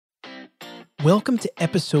Welcome to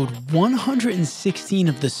episode 116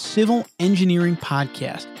 of the Civil Engineering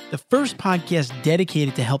Podcast, the first podcast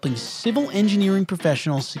dedicated to helping civil engineering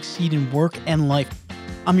professionals succeed in work and life.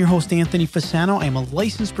 I'm your host, Anthony Fasano. I am a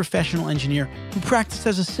licensed professional engineer who practiced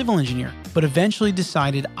as a civil engineer, but eventually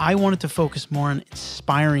decided I wanted to focus more on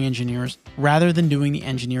inspiring engineers rather than doing the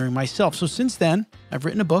engineering myself. So since then, I've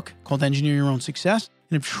written a book called Engineer Your Own Success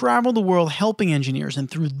and have traveled the world helping engineers.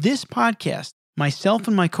 And through this podcast, myself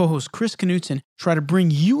and my co-host Chris Knutson try to bring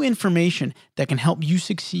you information that can help you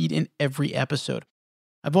succeed in every episode.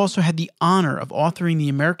 I've also had the honor of authoring the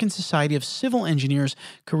American Society of Civil Engineers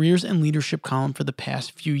Careers and Leadership column for the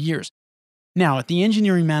past few years. Now, at the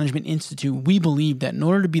Engineering Management Institute, we believe that in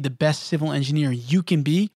order to be the best civil engineer you can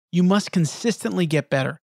be, you must consistently get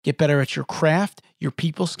better. Get better at your craft, your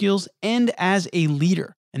people skills, and as a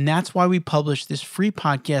leader. And that's why we publish this free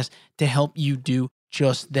podcast to help you do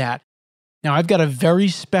just that. Now, I've got a very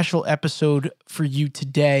special episode for you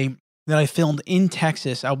today that I filmed in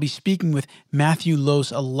Texas. I'll be speaking with Matthew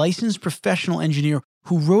Lose, a licensed professional engineer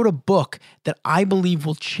who wrote a book that I believe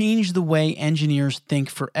will change the way engineers think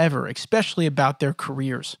forever, especially about their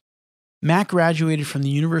careers. Matt graduated from the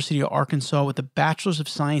University of Arkansas with a Bachelor's of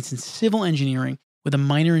Science in Civil Engineering with a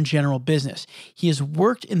minor in General Business. He has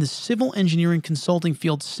worked in the civil engineering consulting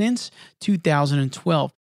field since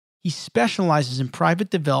 2012. He specializes in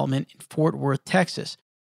private development in Fort Worth, Texas.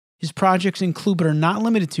 His projects include, but are not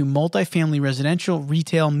limited to, multifamily residential,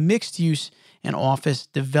 retail, mixed use, and office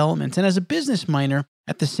developments. And as a business minor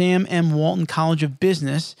at the Sam M. Walton College of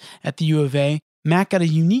Business at the U of A, Matt got a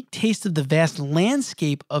unique taste of the vast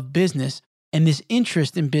landscape of business, and this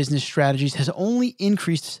interest in business strategies has only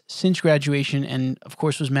increased since graduation and, of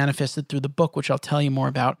course, was manifested through the book, which I'll tell you more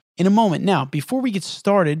about in a moment. Now, before we get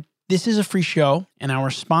started, this is a free show, and our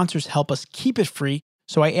sponsors help us keep it free,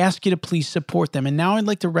 so I ask you to please support them. And now I'd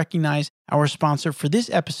like to recognize our sponsor for this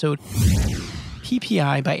episode,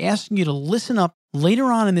 PPI, by asking you to listen up later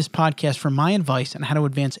on in this podcast for my advice on how to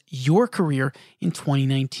advance your career in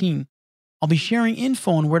 2019. I'll be sharing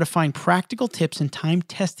info on where to find practical tips and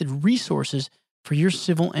time-tested resources for your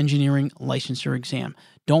civil engineering licensure exam.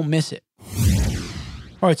 Don't miss it.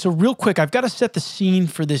 All right, so real quick, I've got to set the scene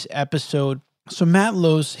for this episode. So Matt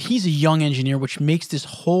Lose, he's a young engineer, which makes this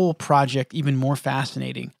whole project even more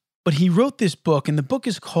fascinating. But he wrote this book, and the book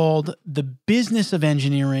is called The Business of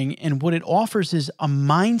Engineering, and what it offers is a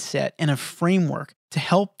mindset and a framework to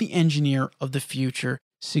help the engineer of the future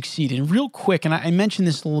succeed. And real quick, and I mentioned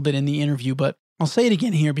this a little bit in the interview, but I'll say it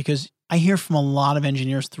again here because I hear from a lot of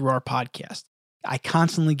engineers through our podcast. I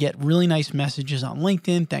constantly get really nice messages on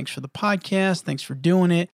LinkedIn. Thanks for the podcast. Thanks for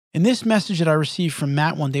doing it. And this message that I received from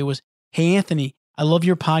Matt one day was, "Hey, Anthony, I love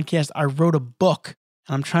your podcast. I wrote a book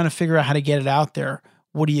and I'm trying to figure out how to get it out there.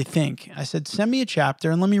 What do you think?" I said, "Send me a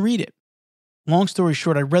chapter and let me read it." Long story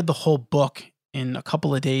short, I read the whole book in a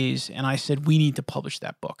couple of days and I said, we need to publish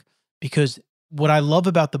that book. Because what I love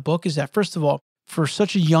about the book is that, first of all, for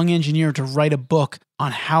such a young engineer to write a book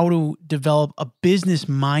on how to develop a business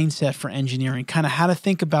mindset for engineering, kind of how to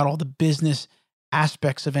think about all the business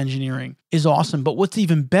aspects of engineering, is awesome. But what's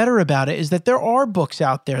even better about it is that there are books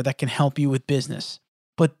out there that can help you with business.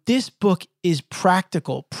 But this book is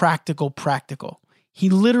practical. He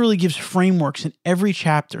literally gives frameworks in every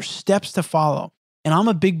chapter, steps to follow. And I'm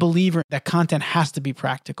a big believer that content has to be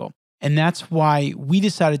practical. And that's why we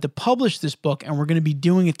decided to publish this book, and we're going to be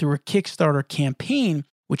doing it through a Kickstarter campaign,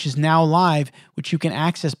 which is now live, which you can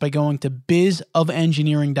access by going to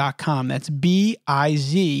bizofengineering.com. That's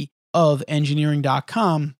BIZ of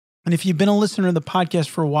engineering.com. And if you've been a listener to the podcast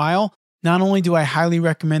for a while, not only do I highly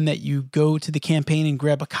recommend that you go to the campaign and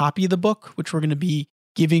grab a copy of the book, which we're going to be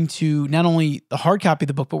giving to not only the hard copy of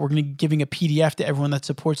the book, but we're going to be giving a PDF to everyone that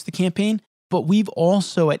supports the campaign. But we've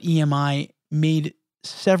also at EMI made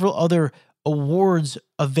several other awards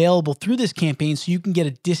available through this campaign, so you can get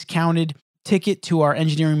a discounted ticket to our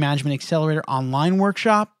Engineering Management Accelerator online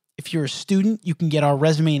workshop. If you're a student, you can get our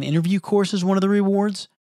resume and interview course as one of the rewards.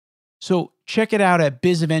 So check it out at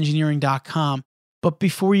bizofengineering.com. But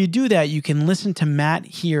before you do that, you can listen to Matt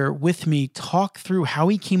here with me talk through how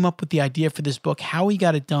he came up with the idea for this book, how he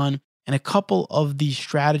got it done, and a couple of the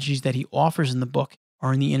strategies that he offers in the book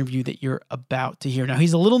are in the interview that you're about to hear. Now,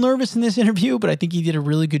 he's a little nervous in this interview, but I think he did a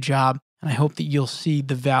really good job, and I hope that you'll see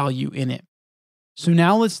the value in it. So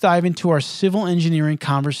now let's dive into our civil engineering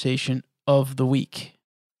conversation of the week.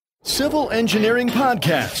 Civil Engineering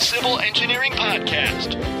Podcast. Civil Engineering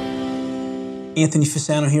Podcast. Anthony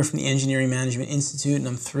Fasano here from the Engineering Management Institute, and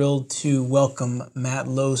I'm thrilled to welcome Matt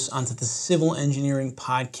Lose onto the Civil Engineering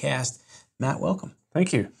Podcast. Matt, welcome.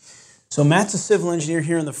 Thank you. So Matt's a civil engineer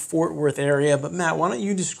here in the Fort Worth area, but Matt, why don't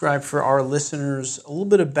you describe for our listeners a little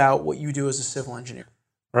bit about what you do as a civil engineer?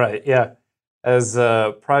 Right, yeah. As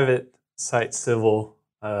a private site civil,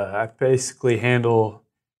 I basically handle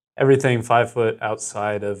everything 5 foot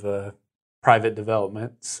outside of private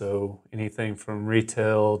development. So anything from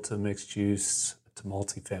retail to mixed use to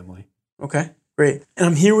multifamily. Okay, great. And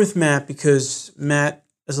I'm here with Matt because Matt,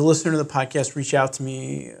 as a listener to the podcast, reached out to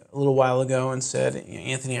me a little while ago and said,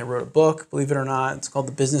 Anthony, I wrote a book, believe it or not. It's called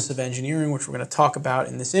The Business of Engineering, which we're going to talk about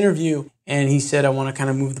in this interview. And he said, I want to kind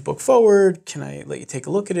of move the book forward. Can I let you take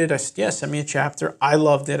a look at it? I said, yeah, send me a chapter. I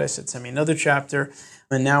loved it. I said, send me another chapter.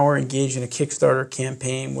 And now we're engaged in a Kickstarter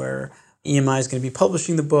campaign where EMI is going to be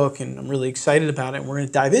publishing the book, and I'm really excited about it. And we're going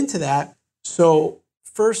to dive into that. So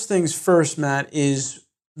first things first, Matt, is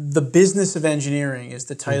The Business of Engineering is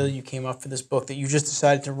the title you came up for this book that you just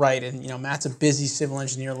decided to write. And, Matt's a busy civil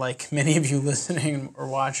engineer like many of you listening or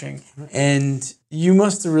watching. And you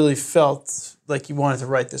must have really felt like you wanted to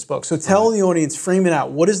write this book. So tell the audience, frame it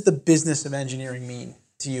out. What does the business of engineering mean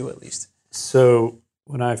to you, at least? So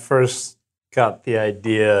when I first got the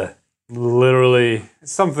idea, literally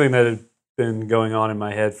it's something that had been going on in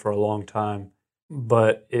my head for a long time,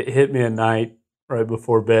 but it hit me at night right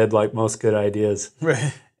before bed, like most good ideas.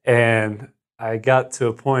 Right. And I got to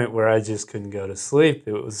a point where I just couldn't go to sleep.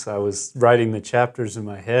 I was writing the chapters in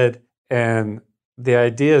my head, and the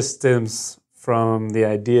idea stems from the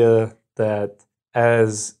idea that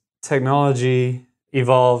as technology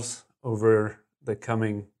evolves over the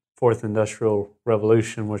coming fourth industrial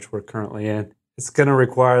revolution, which we're currently in, it's going to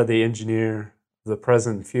require the engineer of the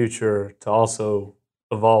present and future to also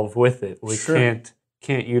evolve with it. We can't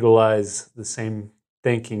utilize the same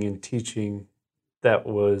thinking and teaching that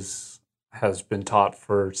has been taught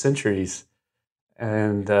for centuries.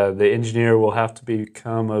 And the engineer will have to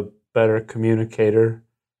become a better communicator,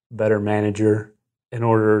 better manager in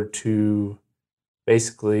order to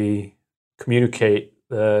basically communicate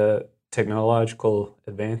the technological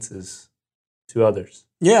advances to others.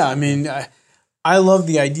 Yeah, I mean, I love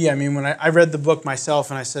the idea. I mean, when I read the book myself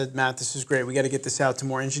and I said, Matt, this is great. We got to get this out to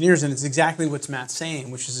more engineers. And it's exactly what Matt's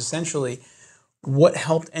saying, which is essentially what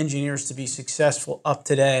helped engineers to be successful up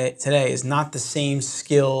today is not the same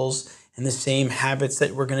skills and the same habits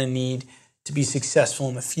that we're going to need to be successful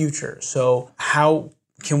in the future. So how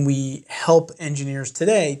can we help engineers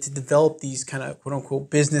today to develop these kind of quote unquote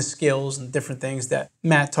business skills and different things that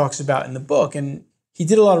Matt talks about in the book? And he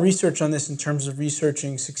did a lot of research on this in terms of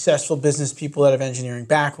researching successful business people that have engineering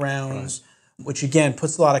backgrounds, which again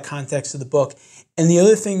puts a lot of context to the book. And the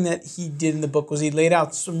other thing that he did in the book was he laid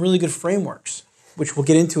out some really good frameworks, which we'll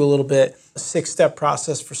get into a little bit, a 6-step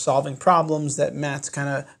process for solving problems that Matt's kind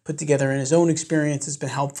of put together in his own experience has been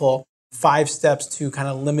helpful. 5 steps to kind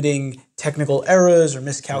of limiting technical errors or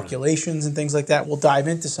miscalculations and things like that. We'll dive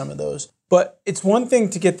into some of those. But it's one thing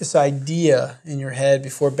to get this idea in your head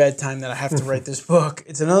before bedtime that I have to write this book.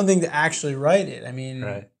 It's another thing to actually write it. I mean,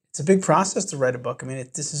 It's a big process to write a book. I mean,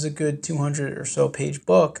 this is a good 200 or so page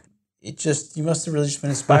book. You must have really just been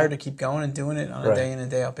inspired to keep going and doing it on a day in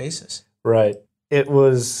and day out basis. Right. It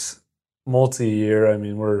was multi-year. I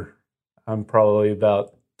mean, I'm probably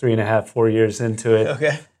about 3.5, 4 years into it.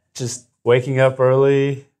 Okay. Just waking up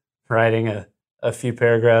early, writing a few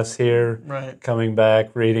paragraphs here, coming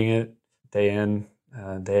back, reading it day in,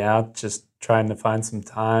 day out, just trying to find some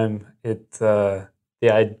time. The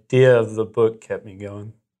idea of the book kept me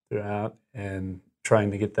going throughout and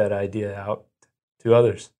trying to get that idea out to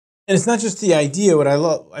others. And it's not just the idea. What I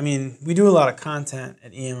love, I mean, we do a lot of content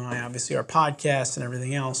at EMI, obviously our podcast and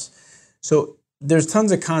everything else. So there's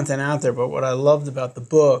tons of content out there, but what I loved about the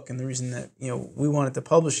book and the reason that, we wanted to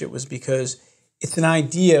publish it was because it's an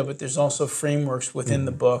idea, but there's also frameworks within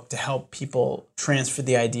the book to help people transfer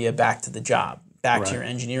the idea back to the job, back to your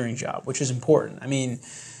engineering job, which is important. I mean,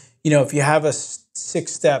 if you have a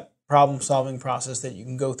 6-step problem-solving process that you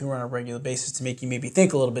can go through on a regular basis to make you maybe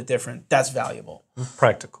think a little bit different, that's valuable.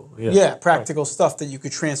 Practical. Yeah, practical stuff that you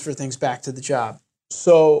could transfer things back to the job.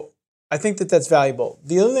 So I think that that's valuable.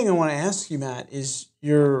 The other thing I want to ask you, Matt, is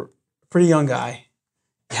you're a pretty young guy.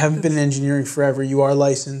 You haven't been in engineering forever. You are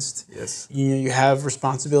licensed. Yes. You have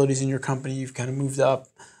responsibilities in your company. You've kind of moved up,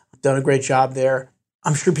 done a great job there.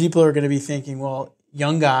 I'm sure people are going to be thinking, well,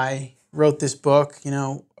 young guy, wrote this book,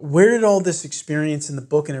 where did all this experience in the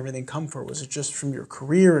book and everything come from? Was it just from your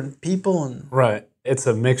career and people? Right. It's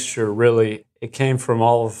a mixture, really. It came from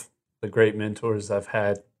all of the great mentors I've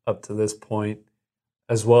had up to this point,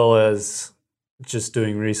 as well as just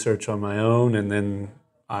doing research on my own, and then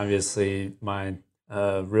obviously my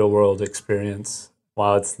real-world experience.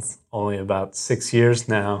 While it's only about 6 years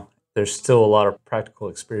now, there's still a lot of practical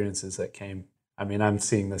experiences that came. I mean, I'm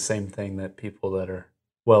seeing the same thing that people that are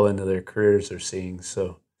well into their careers are seeing.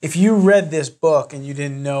 So if you read this book and you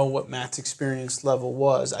didn't know what Matt's experience level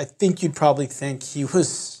was, I think you'd probably think he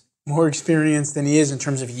was more experienced than he is in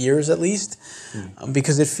terms of years, at least,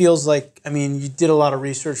 because it feels like, I mean, you did a lot of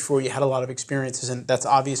research for it, you had a lot of experiences, and that's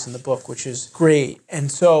obvious in the book, which is great.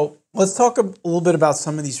 And so let's talk a little bit about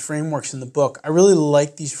some of these frameworks in the book. I really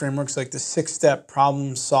like these frameworks, like the 6-step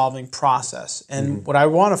problem-solving process. And what I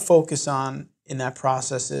want to focus on in that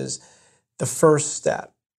process is the first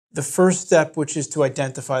step. The first step, which is to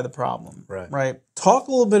identify the problem, right? Talk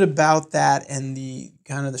a little bit about that and the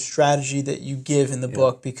kind of the strategy that you give in the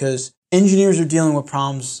book, because engineers are dealing with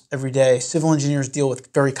problems every day. Civil engineers deal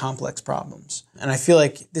with very complex problems. And I feel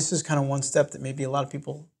like this is kind of one step that maybe a lot of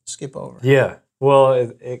people skip over. yeah, well,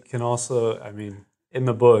 it can also, I mean, in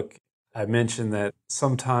the book, I mentioned that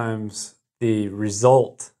sometimes the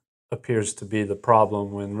result appears to be the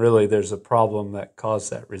problem when really there's a problem that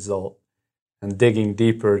caused that result. And digging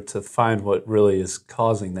deeper to find what really is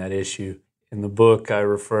causing that issue. In the book, I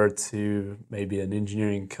refer to maybe an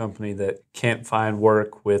engineering company that can't find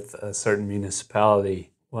work with a certain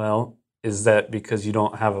municipality. Well, is that because you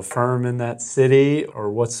don't have a firm in that city,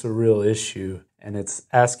 or what's the real issue? And it's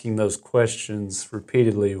asking those questions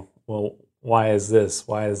repeatedly. Well, why is this?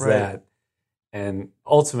 Why is that? And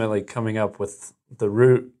ultimately coming up with the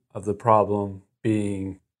root of the problem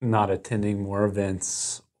being not attending more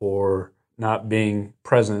events or not being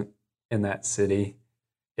present in that city.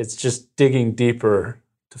 It's just digging deeper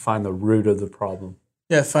to find the root of the problem.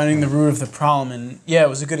 Yeah, finding the root of the problem. And yeah, it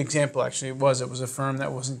was a good example, actually. It was a firm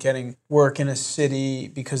that wasn't getting work in a city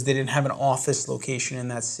because they didn't have an office location in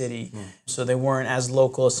that city. So they weren't as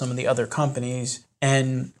local as some of the other companies.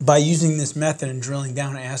 And by using this method and drilling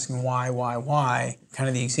down and asking why, kind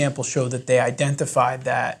of the example showed that they identified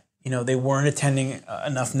that they weren't attending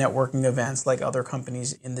enough networking events like other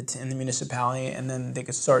companies in the municipality, and then they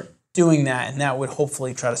could start doing that, and that would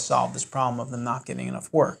hopefully try to solve this problem of them not getting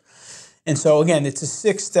enough work. And so again, it's a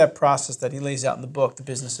 6-step process that he lays out in the book, The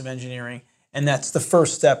Business of Engineering, and that's the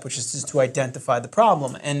first step, which is just to identify the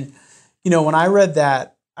problem. And when I read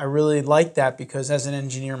that, I really liked that because as an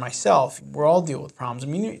engineer myself, we all deal with problems. I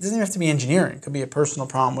mean, it doesn't even have to be engineering; it could be a personal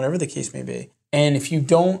problem, whatever the case may be. And if you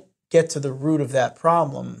don't get to the root of that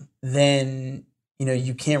problem, then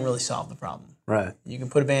you can't really solve the problem. Right. You can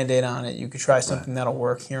put a Band-Aid on it. You could try something that'll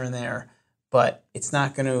work here and there, but it's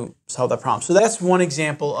not going to solve that problem. So that's one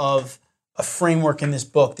example of a framework in this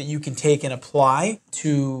book that you can take and apply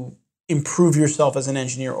to improve yourself as an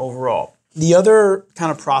engineer overall. The other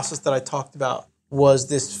kind of process that I talked about was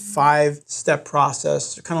this 5-step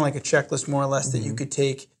process, kind of like a checklist more or less that you could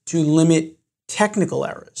take to limit technical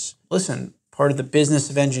errors. Listen, part of the business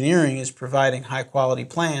of engineering is providing high-quality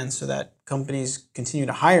plans so that companies continue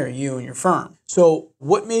to hire you and your firm. So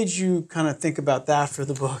what made you kind of think about that for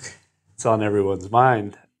the book? It's on everyone's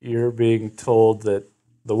mind. You're being told that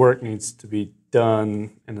the work needs to be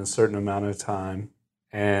done in a certain amount of time,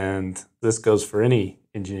 and this goes for any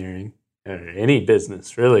engineering or any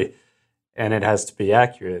business, really, and it has to be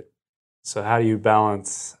accurate. So how do you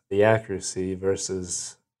balance the accuracy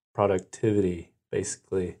versus productivity,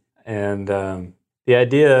 basically? And the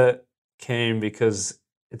idea came because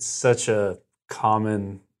it's such a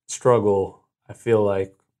common struggle, I feel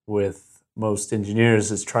like, with most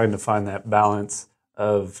engineers, is trying to find that balance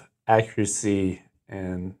of accuracy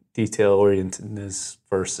and detail-orientedness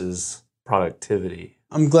versus productivity.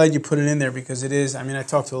 I'm glad you put it in there because it is. I mean, I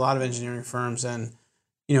talk to a lot of engineering firms, and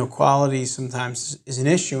quality sometimes is an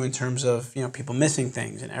issue in terms of people missing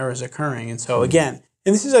things and errors occurring. And so again,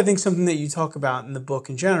 and this is, I think, something that you talk about in the book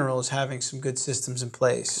in general, is having some good systems in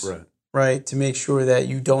place, right, to make sure that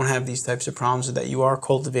you don't have these types of problems, or that you are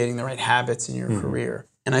cultivating the right habits in your career.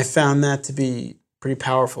 And I found that to be pretty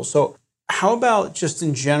powerful. So how about just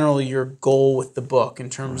in general your goal with the book in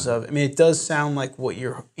terms of, I mean, it does sound like what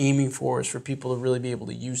you're aiming for is for people to really be able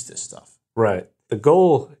to use this stuff. Right. The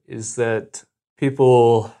goal is that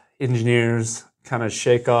people, engineers, kind of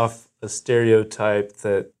shake off a stereotype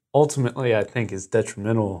that ultimately I think is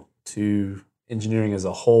detrimental to engineering as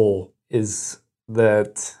a whole, is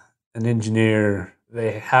that an engineer,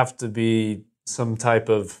 they have to be some type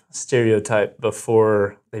of stereotype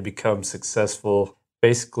before they become successful,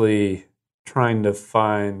 basically trying to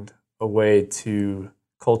find a way to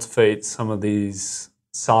cultivate some of these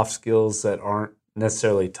soft skills that aren't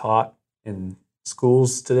necessarily taught in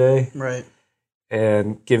schools today. Right.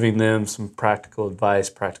 And giving them some practical advice,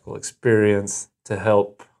 practical experience to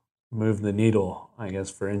help move the needle, I guess,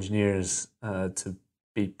 for engineers to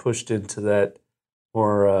be pushed into that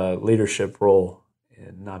more leadership role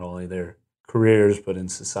in not only their careers, but in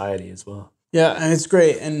society as well. Yeah, and it's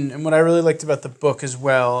great. And what I really liked about the book as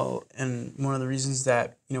well, and one of the reasons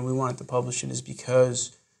that we wanted to publish it is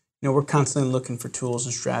because we're constantly looking for tools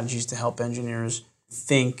and strategies to help engineers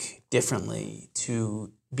think differently,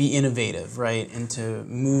 to be innovative, right, and to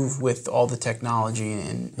move with all the technology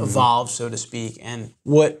and evolve, so to speak. And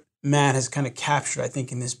what Matt has kind of captured, I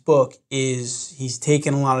think, in this book is he's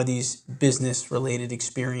taken a lot of these business-related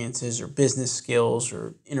experiences or business skills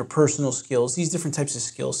or interpersonal skills, these different types of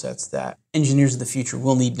skill sets that engineers of the future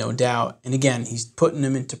will need, no doubt. And again, he's putting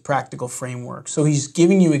them into practical frameworks. So he's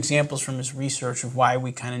giving you examples from his research of why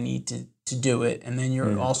we kind of need to do it, and then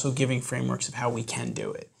you're also giving frameworks of how we can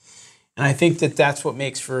do it. And I think that that's what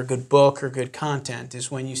makes for a good book or good content is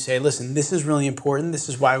when you say, listen, this is really important, this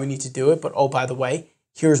is why we need to do it, but oh, by the way,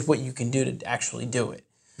 here's what you can do to actually do it.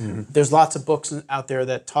 There's lots of books out there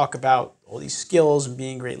that talk about all these skills and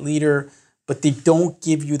being a great leader, but they don't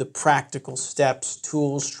give you the practical steps,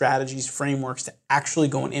 tools, strategies, frameworks to actually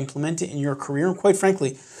go and implement it in your career. And quite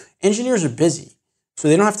frankly, engineers are busy, so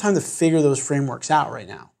they don't have time to figure those frameworks out right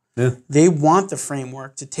now. Yeah. They want the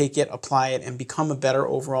framework to take it, apply it, and become a better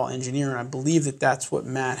overall engineer. And I believe that that's what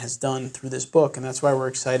Matt has done through this book, and that's why we're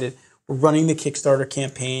excited. We're running the Kickstarter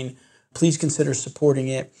campaign. Please consider supporting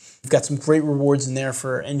it. We've got some great rewards in there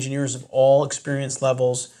for engineers of all experience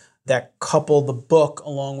levels that couple the book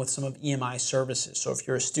along with some of EMI services. So if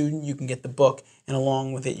you're a student, you can get the book, and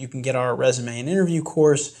along with it, you can get our resume and interview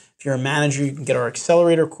course. If you're a manager, you can get our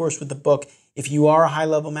accelerator course with the book. If you are a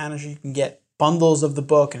high-level manager, you can get bundles of the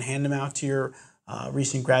book and hand them out to your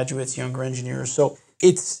recent graduates, younger engineers. So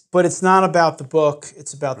it's not about the book,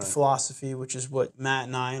 it's about the philosophy, which is what Matt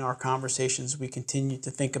and I in our conversations we continue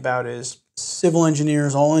to think about is civil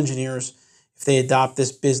engineers, all engineers, if they adopt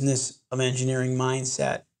this business of engineering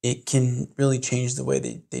mindset, it can really change the way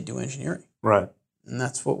they do engineering. Right. And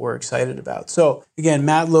that's what we're excited about. So again,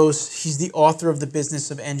 Matt Lose, he's the author of The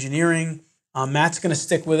Business of Engineering. Matt's going to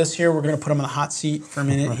stick with us here. We're going to put him on the hot seat for a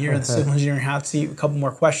minute here, the civil engineering hot seat. A couple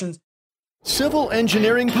more questions. Civil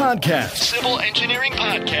Engineering Podcast. Civil Engineering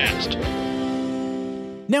Podcast.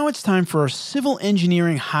 Now it's time for our Civil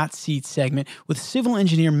Engineering Hot Seat segment with civil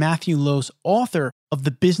engineer Matthew Lose, author of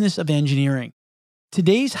The Business of Engineering.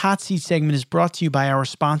 Today's Hot Seat segment is brought to you by our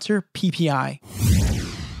sponsor, PPI.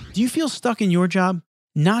 Do you feel stuck in your job?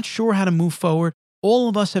 Not sure how to move forward? All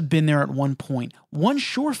of us have been there at one point. One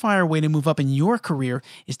surefire way to move up in your career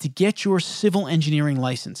is to get your civil engineering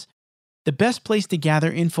license. The best place to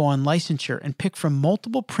gather info on licensure and pick from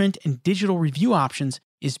multiple print and digital review options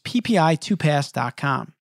is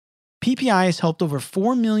ppi2pass.com. PPI has helped over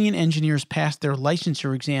 4 million engineers pass their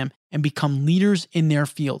licensure exam and become leaders in their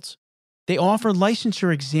fields. They offer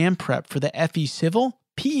licensure exam prep for the FE Civil,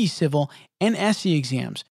 PE Civil, and SE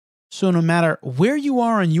exams. So no matter where you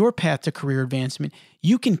are on your path to career advancement,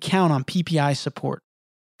 you can count on PPI support.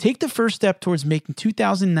 Take the first step towards making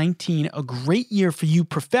 2019 a great year for you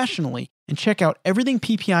professionally and check out everything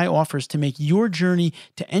PPI offers to make your journey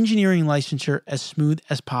to engineering licensure as smooth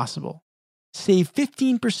as possible. Save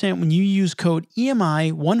 15% when you use code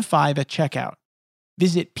EMI15 at checkout.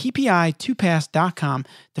 Visit ppi2pass.com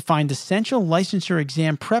to find essential licensure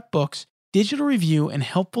exam prep books, digital review, and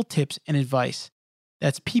helpful tips and advice.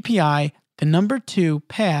 That's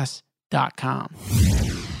ppi2pass.com.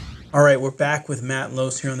 All right, we're back with Matt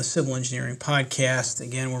Lose here on the Civil Engineering Podcast.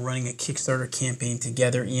 Again, we're running a Kickstarter campaign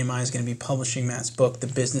together. EMI is going to be publishing Matt's book, The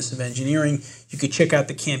Business of Engineering. You can check out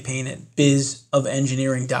the campaign at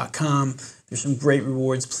bizofengineering.com. There's some great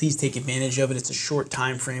rewards. Please take advantage of it. It's a short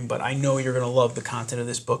time frame, but I know you're going to love the content of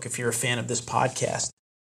this book if you're a fan of this podcast.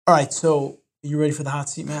 All right, so are you ready for the hot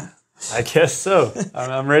seat, Matt? I guess so.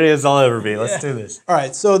 I'm ready as I'll ever be. Let's do this. All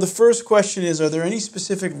right. So the first question is, are there any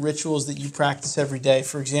specific rituals that you practice every day?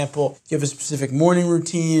 For example, do you have a specific morning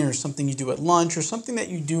routine or something you do at lunch or something that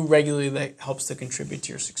you do regularly that helps to contribute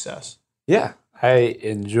to your success? Yeah. I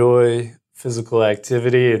enjoy physical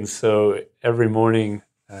activity, and so every morning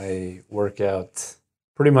I work out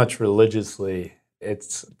pretty much religiously.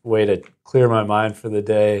 It's a way to clear my mind for the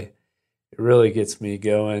day. It really gets me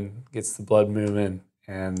going, gets the blood moving.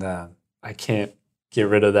 And I can't get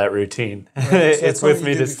rid of that routine. Right. So it's with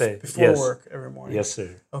me to stay. Before work every morning? Yes,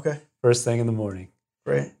 sir. Okay. First thing in the morning.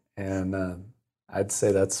 Great. And I'd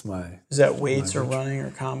say that's my... Is that weights or running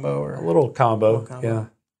or combo? Or a little combo, yeah.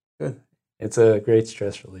 Good. It's a great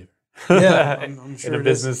stress reliever. Yeah, I'm sure in a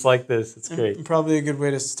business like this, it's great. And probably a good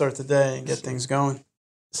way to start the day and get things going.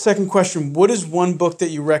 Second question, what is one book that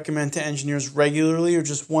you recommend to engineers regularly or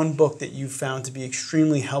just one book that you found to be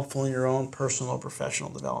extremely helpful in your own personal or professional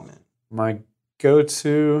development? My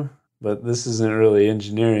go-to, but this isn't really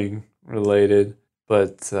engineering related,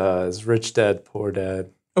 but it's Rich Dad, Poor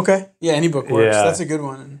Dad. Okay. Yeah, any book works. Yeah. That's a good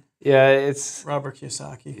one. Yeah, it's Robert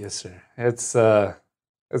Kiyosaki. yes, sir.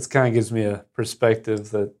 It's kind of gives me a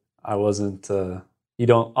perspective that I wasn't. You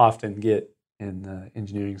don't often get in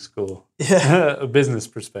engineering school. Yeah. A business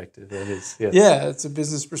perspective. That is. Yeah. Yeah, it's a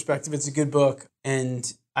business perspective. It's a good book. And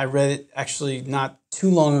I read it actually not too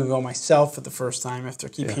long ago myself for the first time after I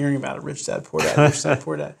keep hearing about it. Rich Dad, Poor Dad, Rich Dad,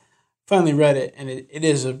 Poor Dad. Finally read it, and it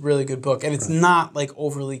is a really good book. And it's not like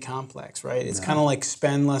overly complex, right? It's kind of like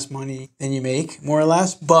spend less money than you make, more or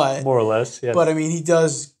less. But More or less, yes. But I mean, he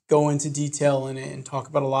does go into detail in it and talk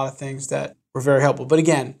about a lot of things that were very helpful. But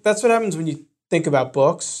again, that's what happens when you think about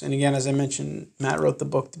books. And again, as I mentioned, Matt wrote the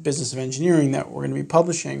book, The Business of Engineering, that we're going to be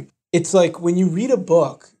publishing. It's like when you read a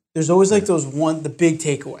book, there's always like the big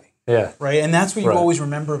takeaway. Yeah. Right? And that's what you always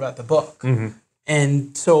remember about the book. Mm-hmm.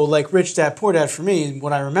 And so like Rich Dad, Poor Dad for me,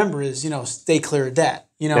 what I remember is, stay clear of debt,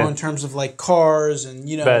 in terms of like cars and,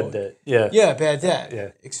 Bad debt. Yeah. Yeah, bad debt. Yeah.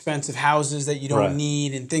 Expensive houses that you don't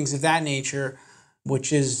need and things of that nature,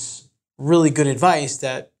 which is really good advice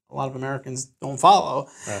that a lot of Americans don't follow,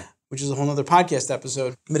 which is a whole nother podcast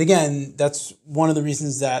episode. But again, that's one of the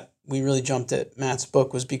reasons that we really jumped at Matt's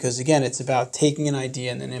book was because, again, it's about taking an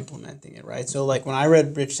idea and then implementing it, right? So like when I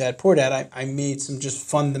read Rich Dad, Poor Dad, I made some just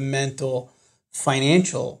fundamental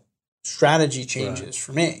financial strategy changes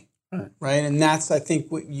for me, right? And that's, I think,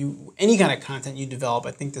 any kind of content you develop,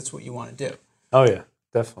 I think that's what you want to do. Oh, yeah,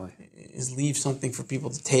 definitely. Is leave something for people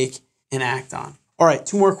to take and act on. All right,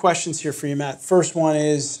 2 more questions here for you, Matt. First one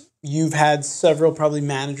is, you've had several probably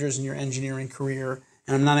managers in your engineering career,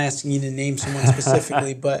 and I'm not asking you to name someone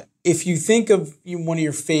specifically, but if you think of one of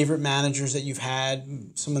your favorite managers that you've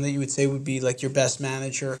had, someone that you would say would be like your best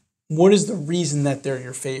manager, what is the reason that they're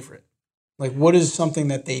your favorite? Like, what is something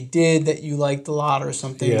that they did that you liked a lot or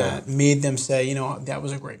something that made them say, that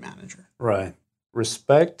was a great manager? Right.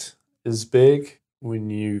 Respect is big. When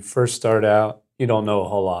you first start out, you don't know a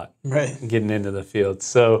whole lot getting into the field.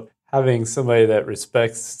 So having somebody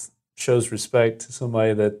that shows respect to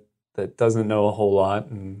somebody that doesn't know a whole lot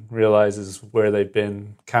and realizes where they've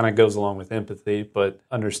been, kind of goes along with empathy, but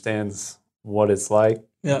understands what it's like.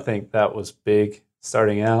 I think that was big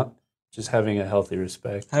starting out. Just having a healthy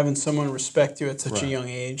respect. Having someone respect you at such a young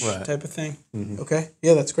age type of thing. Mm-hmm. Okay.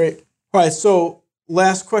 Yeah, that's great. All right. So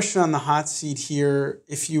last question on the hot seat here.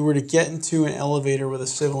 If you were to get into an elevator with a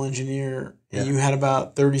civil engineer and you had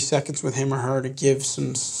about 30 seconds with him or her to give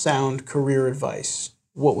some sound career advice,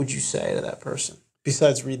 what would you say to that person?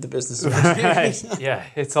 Besides read The Business of Engineering. Yeah,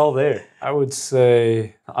 it's all there. I would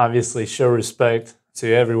say, obviously, show respect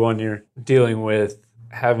to everyone you're dealing with.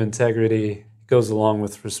 Have integrity. Goes along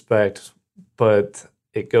with respect, but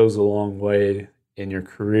it goes a long way in your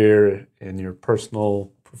career, in your personal,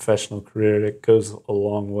 professional career. It goes a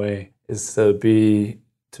long way is to be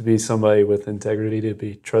somebody with integrity, to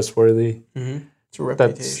be trustworthy. Mm-hmm. It's a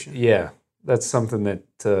reputation. That's something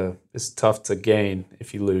that is tough to gain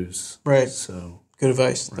if you lose. Right. So good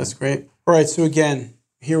advice. That's great. All right. So again,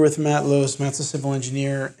 here with Matt Lewis. Matt's a civil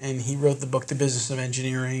engineer, and he wrote the book, The Business of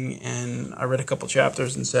Engineering, and I read a couple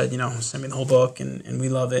chapters and said, send me the whole book, and we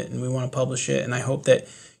love it, and we want to publish it, and I hope that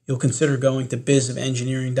you'll consider going to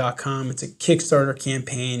bizofengineering.com. It's a Kickstarter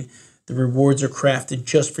campaign. The rewards are crafted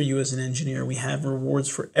just for you as an engineer. We have rewards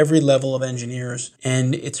for every level of engineers,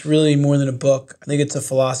 and it's really more than a book. I think it's a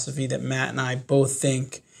philosophy that Matt and I both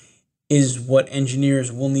think is what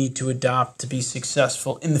engineers will need to adopt to be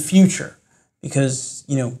successful in the future. Because,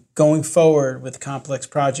 going forward with complex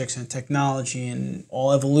projects and technology and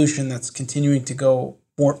all evolution that's continuing to go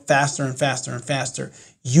faster and faster and faster,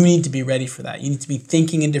 you need to be ready for that. You need to be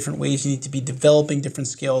thinking in different ways. You need to be developing different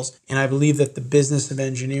skills. And I believe that the Business of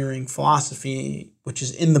Engineering philosophy, which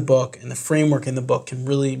is in the book, and the framework in the book can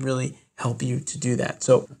really, really help you to do that.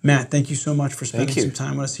 So, Matt, thank you so much for spending some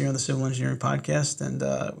time with us here on the Civil Engineering Podcast. And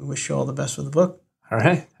we wish you all the best with the book. All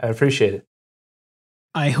right. I appreciate it.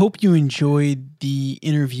 I hope you enjoyed the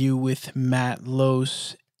interview with Matt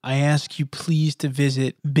Lewis. I ask you please to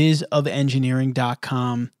visit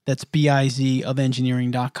bizofengineering.com. That's B-I-Z of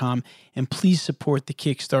engineering.com. And please support the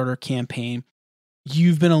Kickstarter campaign.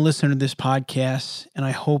 You've been a listener to this podcast, and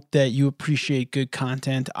I hope that you appreciate good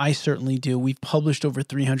content. I certainly do. We've published over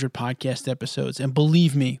 300 podcast episodes, and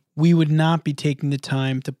believe me, we would not be taking the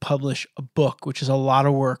time to publish a book, which is a lot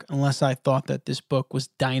of work, unless I thought that this book was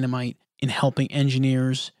dynamite in helping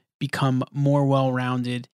engineers become more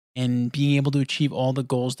well-rounded and being able to achieve all the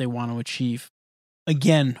goals they want to achieve.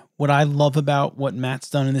 Again, what I love about what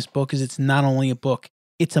Matt's done in this book is it's not only a book,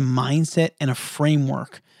 it's a mindset and a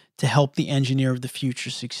framework to help the engineer of the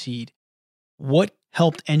future succeed. What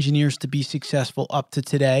helped engineers to be successful up to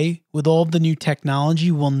today, with all the new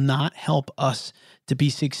technology, will not help us to be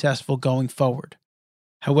successful going forward.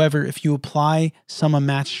 However, if you apply some of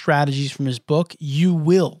Matt's strategies from his book, you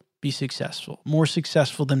will be successful, more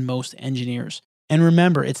successful than most engineers. And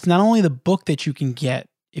remember, it's not only the book that you can get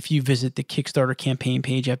if you visit the Kickstarter campaign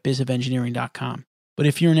page at bizofengineering.com, but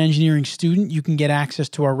if you're an engineering student, you can get access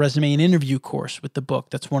to our resume and interview course with the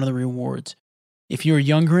book. That's one of the rewards. If you're a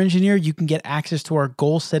younger engineer, you can get access to our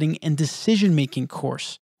goal setting and decision-making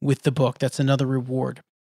course with the book. That's another reward.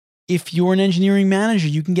 If you're an engineering manager,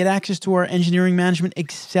 you can get access to our Engineering Management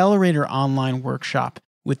Accelerator online workshop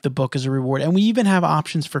with the book as a reward. And we even have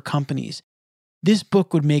options for companies. This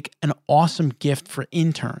book would make an awesome gift for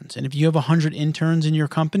interns. And if you have 100 interns in your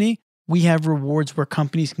company, we have rewards where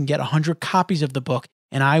companies can get 100 copies of the book,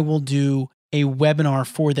 and I will do a webinar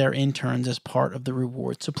for their interns as part of the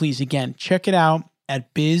reward. So please, again, check it out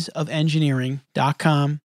at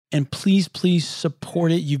bizofengineering.com. And please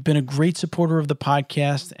support it. You've been a great supporter of the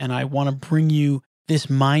podcast, and I want to bring you this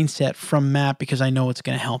mindset from Matt because I know it's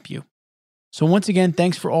going to help you. So once again,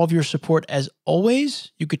 thanks for all of your support. As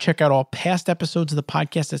always, you could check out all past episodes of the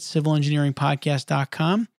podcast at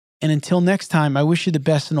civilengineeringpodcast.com. And until next time, I wish you the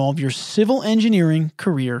best in all of your civil engineering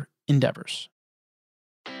career endeavors.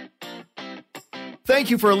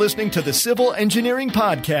 Thank you for listening to the Civil Engineering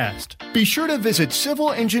Podcast. Be sure to visit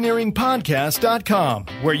civilengineeringpodcast.com,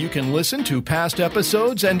 where you can listen to past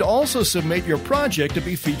episodes and also submit your project to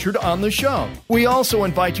be featured on the show. We also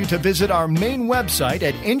invite you to visit our main website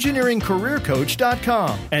at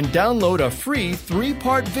engineeringcareercoach.com and download a free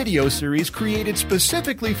 3-part video series created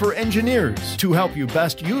specifically for engineers to help you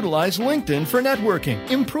best utilize LinkedIn for networking,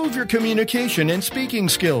 improve your communication and speaking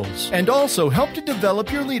skills, and also help to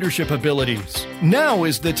develop your leadership abilities. Now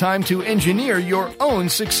is the time to engineer your own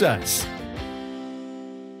success.